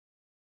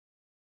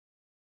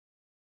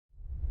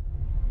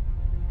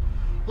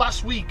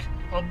Last week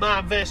on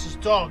Man vs.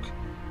 Dog,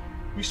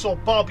 we saw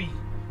Bobby,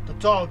 the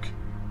dog,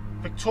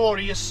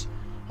 victorious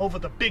over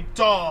the big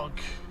dog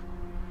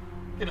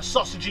in a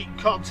sausage eating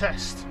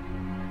contest.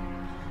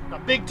 Now,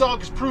 Big Dog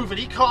has proven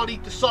he can't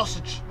eat the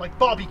sausage like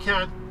Bobby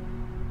can.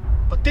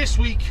 But this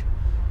week,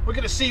 we're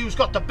going to see who's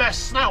got the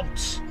best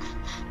snouts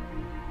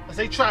as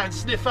they try and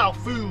sniff out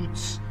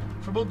foods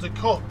from under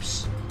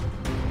cups.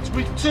 It's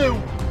week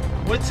 2.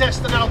 We're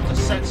testing out the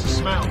sense of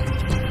smell.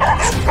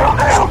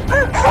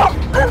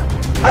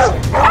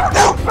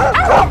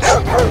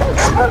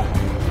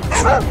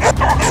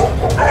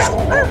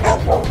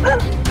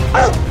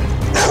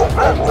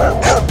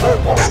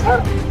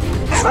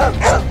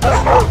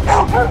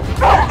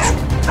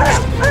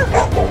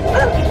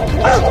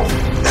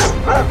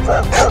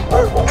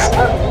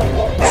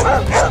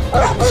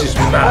 This is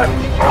Man.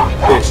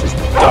 This is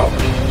Dog.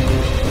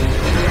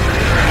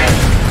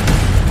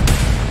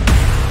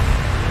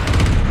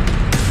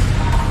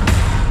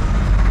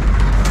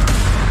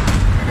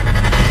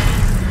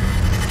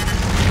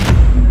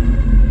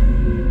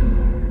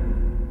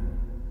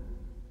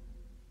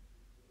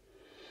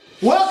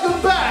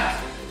 Welcome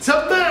back to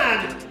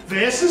Man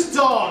vs.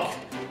 Dog.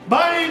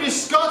 My name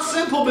is Scott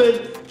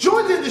Simpleman,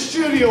 joined in the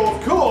studio,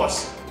 of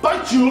course,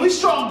 by Julie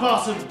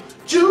Strongbottom.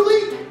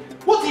 Julie,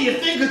 what do you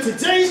think of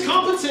today's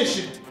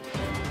competition?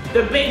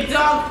 The big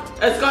dog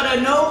has got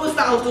a nose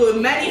that'll do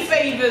him many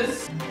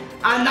favours,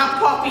 and that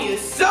puppy is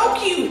so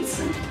cute.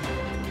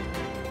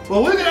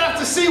 Well, we're gonna have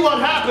to see what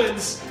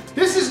happens.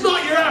 This is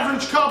not your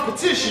average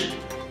competition.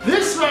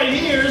 This right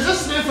here is a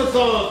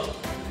sniff-a-thon.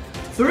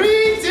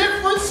 3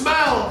 different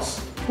smells.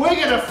 We're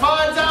gonna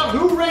find out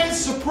who reigns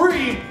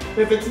supreme,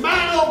 if it's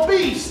man or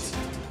beast.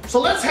 So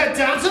let's head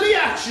down to the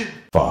action.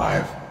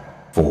 5,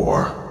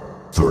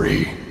 4,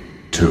 3,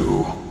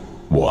 2,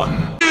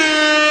 1.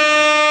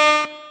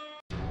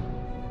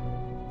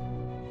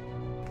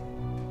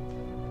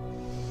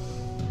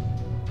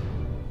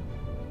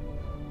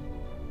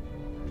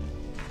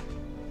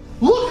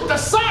 Look at the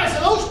size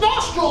of those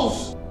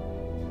nostrils!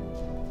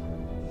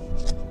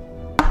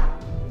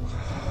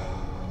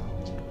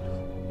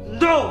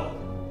 No!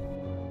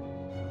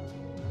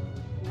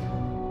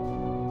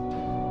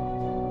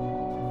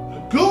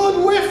 A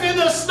good whiff in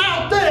the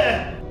snout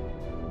there!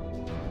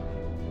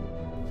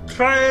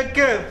 Try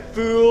again,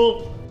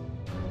 fool!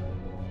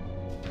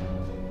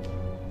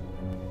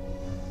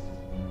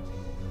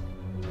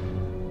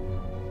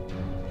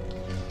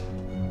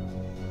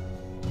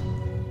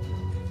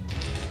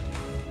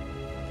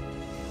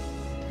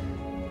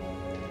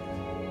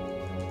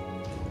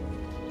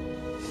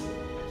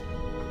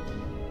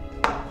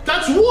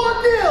 That's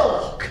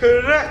 1-0!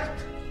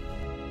 Correct!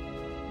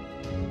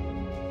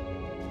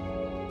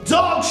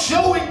 Dogs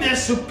showing their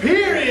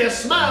superior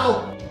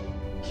smell!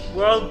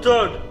 Well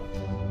done.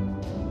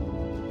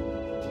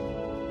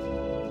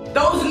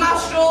 Those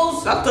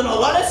nostrils have done a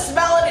lot of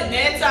smelling in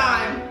their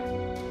time.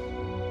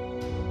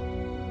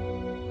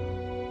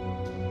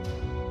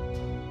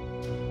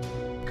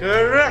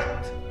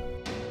 Correct!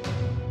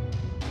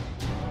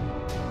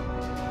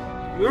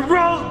 You're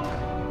wrong!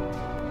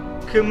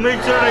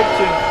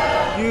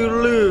 Commiserations, you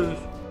lose.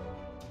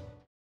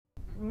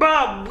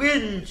 Bob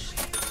wins.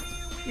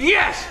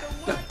 Yes!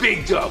 The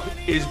big dog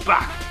is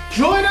back.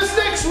 Join us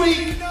next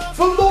week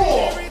for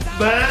more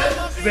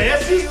Man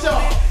vs.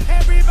 Dog.